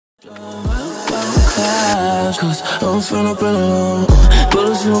Cause I'm finna burn it on.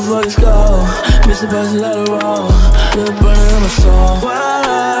 Bullets in my fucking skull. Mr. Pass it out around. They're burning in my soul.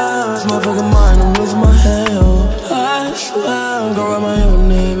 Wow, it's my fucking mind. I'm losing my hell. I swear I'm gonna write my own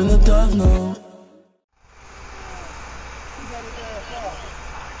name in the dark now.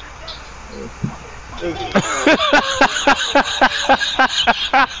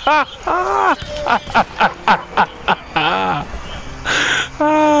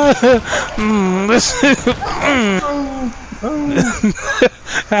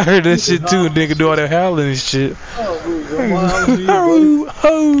 I heard that shit too, nigga do all that howling and shit.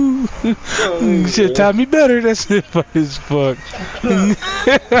 Shit, taught me better. That shit funny as fuck.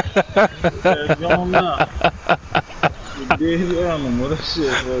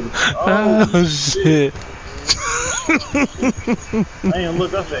 Oh shit. I ain't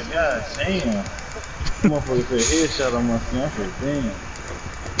look up that guy. Damn. Motherfucker said headshot on my skin. I said, damn.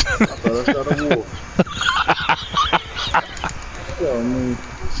 I thought I shot a wolf. Oh, man.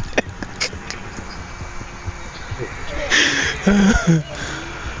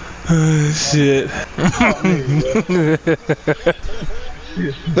 Oh shit.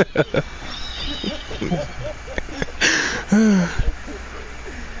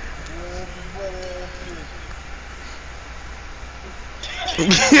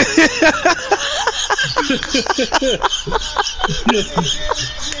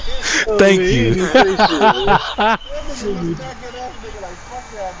 Thank you.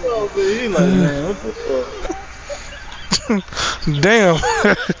 Damn,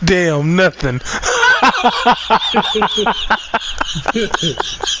 damn, nothing.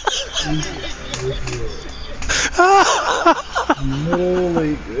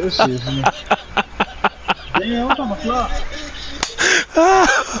 Damn, what's on my clock?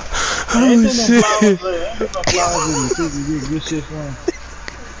 Oh shit. Good shit for him.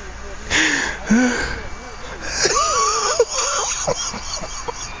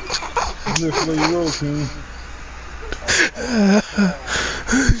 Look for your roll, King.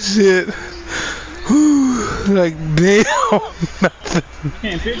 Shit. Whew. Like damn, nothing. You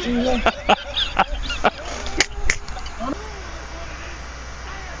can't picture me though?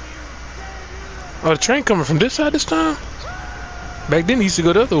 Oh, the train coming from this side this time? Back then, he used to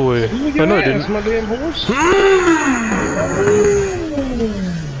go the other way. Oh, no, it didn't. My damn horse.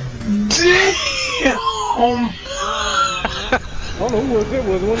 Damn! I don't know who was it.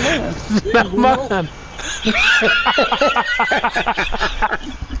 Was mine. Not mine.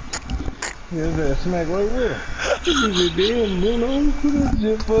 Yeah, that smack right there. Damn, that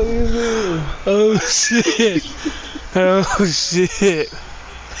shit funny as hell. Oh shit! Oh shit!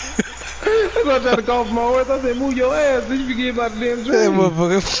 I'm gonna try to call for my horse. I said, move your ass. Then you forget about the damn train. That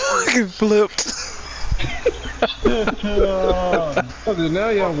motherfucker fucking flipped. I said, now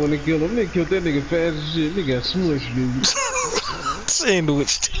y'all wanna kill him. They killed that nigga fast as shit. They got smushed, dude.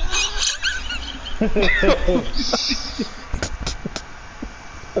 Sandwiched.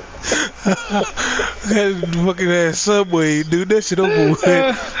 That fucking ass Subway, dude. That shit over with. I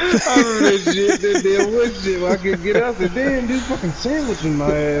remember that shit, that damn wood shit. When I couldn't get out, I said, damn, this fucking sandwich in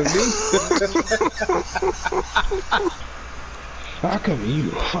my ass, dude. I'll come eat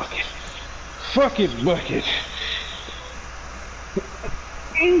it. Fuck it. Fuck it, bucket.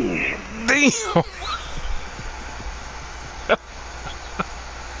 Damn.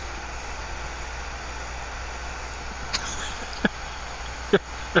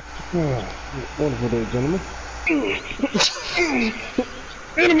 Wonderful day, gentlemen.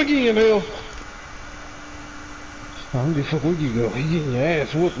 Hit him again, hell. How the fuck where you go? He getting your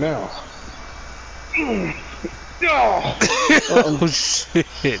ass whooped now. Oh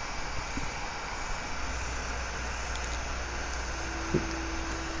shit.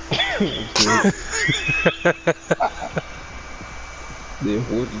 That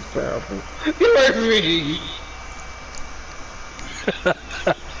horse is powerful. Get away from me!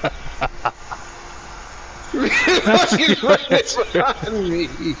 Get away from me!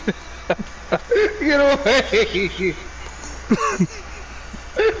 Get away!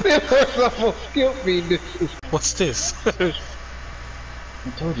 That horse almost killed me, dude. What's this? I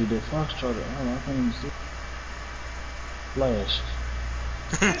told you that fox trotter. I can't even see. Flash.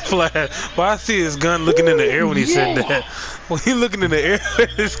 Flash. Well, I see his gun looking in the air when he said that. When he looking in the air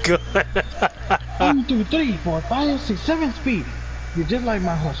with his gun. 1, 2, 3, 4, 5, 6, 7 speed. You're just like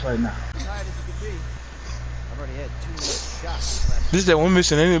my horse right now. This is that one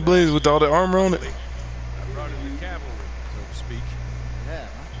mission, ain't it, Blaze, with all the armor on it? I brought in the cavalry, so to speak. Yeah,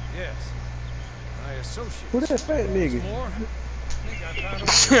 huh? Yes. My associates. Who that fat nigga? More?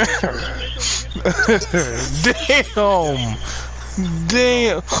 Damn!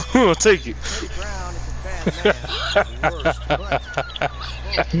 Damn. I'll take it. Teddy Brown is a bad man. The worst, but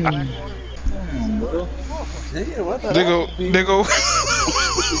Damn, bro. Damn, I thought They I go, could be. they go.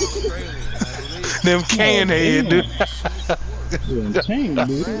 Australian, I believe. Them can head, dude. Yeah, chain,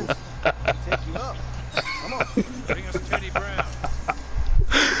 dude. Take you up. Come on, bring us Teddy Brown.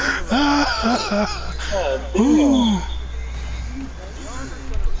 Ooh.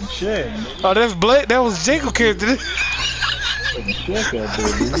 Shit. Oh, that's Blake. That was Jacob character. Check out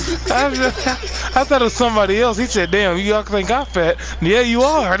there, dude. I thought it was somebody else. He said, "Damn, you all think I'm fat?" Yeah, you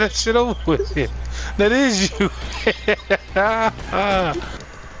are. That shit over with. That is you.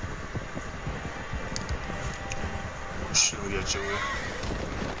 Show you, Joey.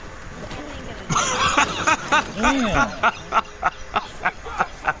 Damn.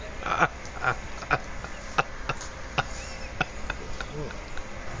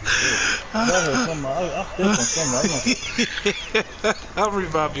 I stepped on somebody. I'll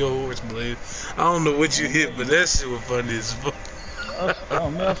revive your horse, Blade. I don't know what you hit, but that shit was funny as fuck.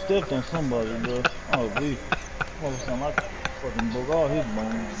 I stepped on somebody, bro. Oh, gee. All of a sudden, I fucking broke all his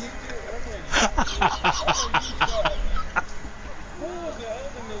bones.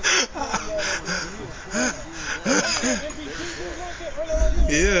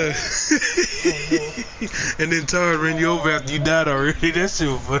 Yeah. And then Tara ran you over after you died already. That shit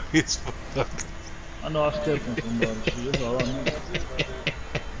was funny as fuck. I know I stepped on somebody. Shit, that's all I know.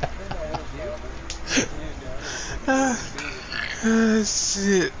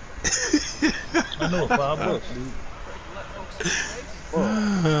 Shit. I know $5, dude.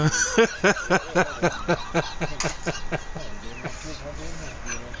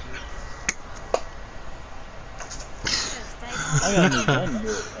 I got a new gun,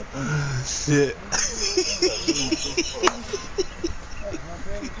 but I think. Shit.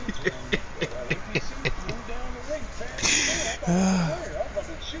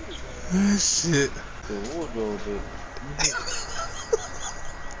 Shit. The wardrobe, but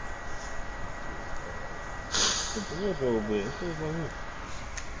the wardrobe, but it feels like this.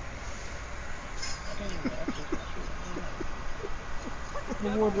 The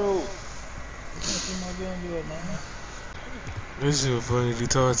wardrobe. I can't see my gun yet, man. That shit was funny,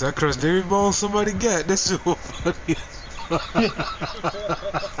 retarded. I crushed every bone somebody got. That shit was funny.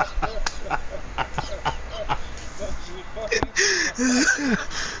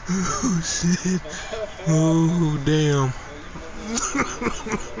 Oh shit. Oh damn.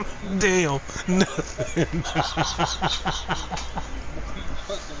 Damn. Nothing.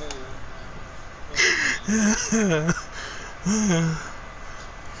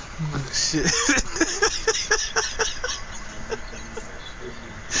 Shit.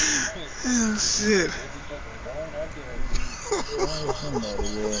 Oh shit.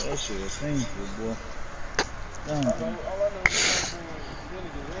 That shit was painful, boy. Damn.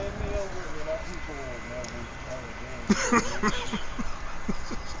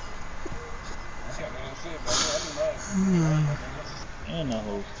 And that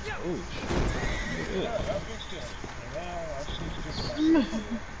host. Oh shit. Look at that.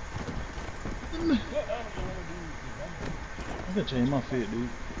 I can change my fit, dude.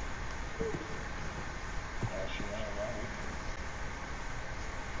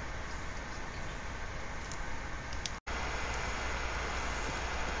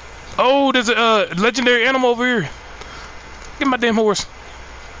 Oh, there's a legendary animal over here. Get my damn horse.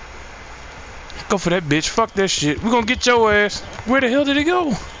 Go for that bitch. Fuck that shit. We're gonna get your ass. Where the hell did it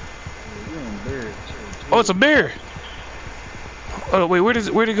go? Oh, it's a bear. Oh wait, where'd it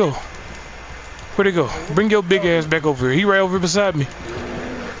go? Where'd it go? Bring your big ass back over here. He right over beside me.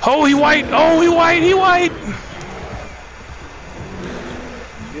 Oh, he white. Oh, he white. He white.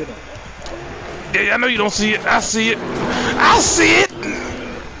 Yeah, I know you don't see it. I see it. I see it.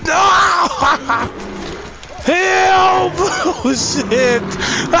 Oh! Help! Oh shit!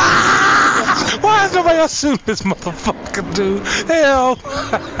 Ah! Why is nobody else shooting this motherfucker, dude? Help!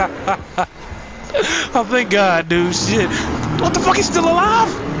 Oh, thank God, dude. Shit. What the fuck? He's still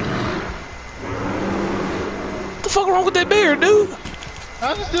alive? What the fuck wrong with that bear, dude?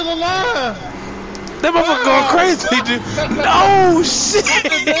 I'm still alive! That motherfucker going crazy, dude. No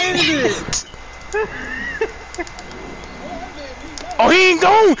shit! Oh, he ain't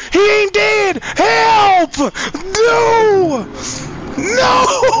gone! He ain't dead! Help! No! No!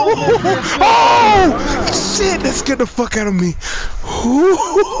 Oh! Shit, that scared the fuck out of me. Ooh,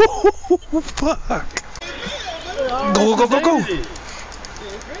 fuck. Go, go, go, go.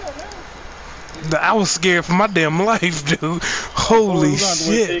 I was scared for my damn life, dude. Holy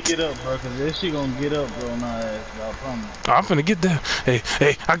shit. Pick it up, bro, cause this shit gonna get up, bro, on our ass, bro, I promise. Oh, I'm finna get there. Hey,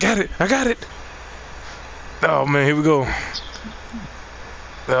 hey, I got it. I got it. Oh, man, here we go.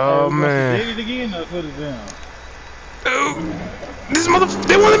 Oh Hey, man. did it again or put it down? Oh, this motherfucker,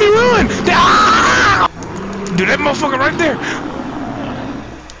 they won't let me run. Ah! Dude, that motherfucker right there.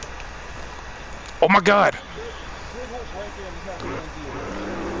 Oh my god.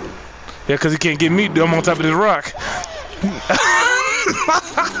 Yeah, cause he can't get me, dude. I'm on top of this rock.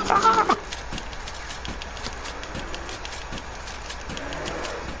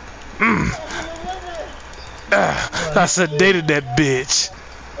 I sedated that bitch.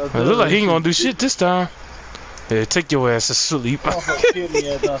 It look like he ain't gonna do shit this time. Yeah, take your ass to sleep. You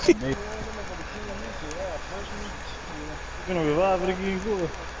gonna revive it again, good?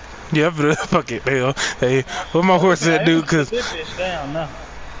 Yeah, but fuck it, hell. Hey, where my horse at, dude? Cause this bitch down now.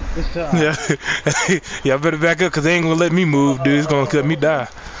 This time. yeah, yeah, I better back up, cause they ain't gonna let me move, dude. It's gonna let me die.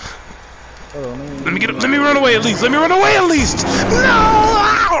 Let me get up. Let me run away at least. Let me run away at least. No,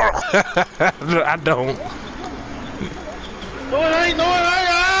 I don't. No, it ain't. No, it ain't.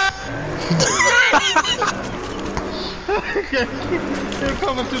 They're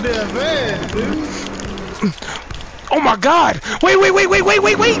coming too damn fast, dude. Oh my god! Wait! What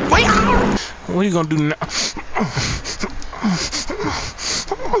are you gonna do now?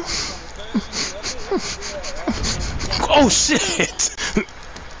 Oh shit!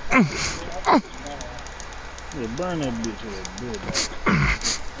 Yeah, burn that bitch with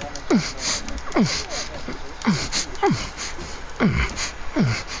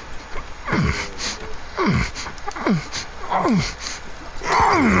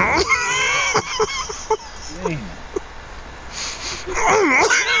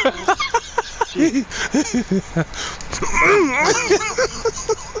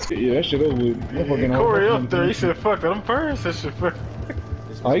yeah, that shit over with. Corey up there, he said, fuck that, I'm first. That shit first.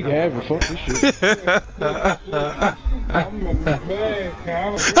 Oh, you can have it. Fuck this shit.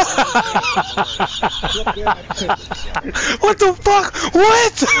 What the fuck?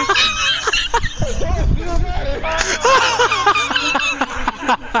 What?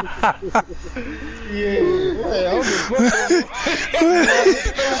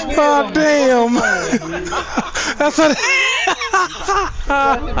 Oh damn! That's how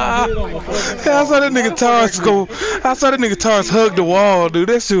that nigga Tars go. I saw that nigga Tars hug the wall, dude.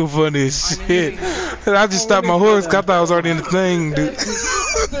 That shit was funny as shit. And I just stopped my horse 'cause I thought I was already in the thing, dude.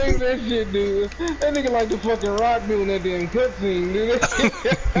 That shit, dude. That nigga like the fucking Rock doing that damn cutscene, dude.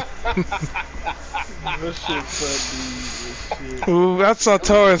 That shit funny. Ooh, I saw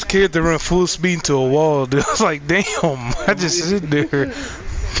Tars character run full speed into a wall, dude. I was like, damn. I just sit there.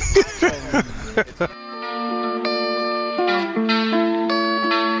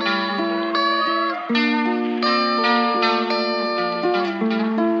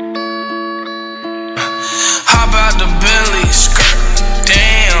 Hop out the Bentley, skirt,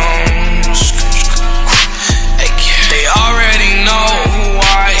 damn. They already know who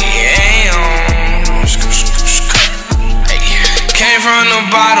I am. Came from the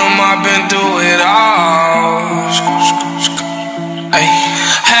bottom, I've been through it all.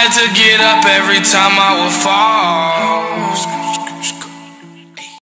 Had to get up every time I would fall.